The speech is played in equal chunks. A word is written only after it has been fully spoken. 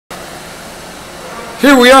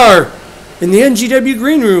Here we are in the Ngw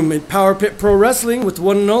Greenroom at Power Pit Pro Wrestling with the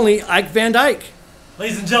one and only Ike Van Dyke.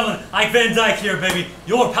 Ladies and gentlemen, Ike Van Dyke here, baby.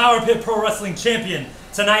 Your Power Pit Pro Wrestling champion.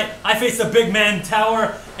 Tonight, I face the big man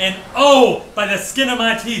Tower, and oh, by the skin of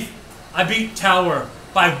my teeth, I beat Tower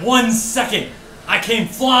by 1 second. I came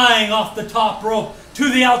flying off the top rope to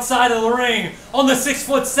the outside of the ring on the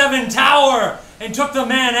 6'7" Tower and took the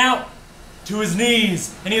man out to his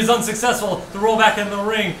knees, and he was unsuccessful to roll back in the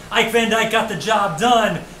ring. Ike Van Dyke got the job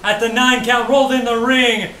done. At the 9 count, rolled in the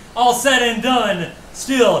ring. All said and done.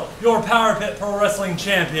 Still, your Power Pit Pro Wrestling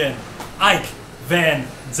champion, Ike Van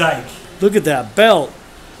Dyke. Look at that belt.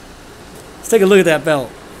 Let's take a look at that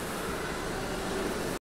belt.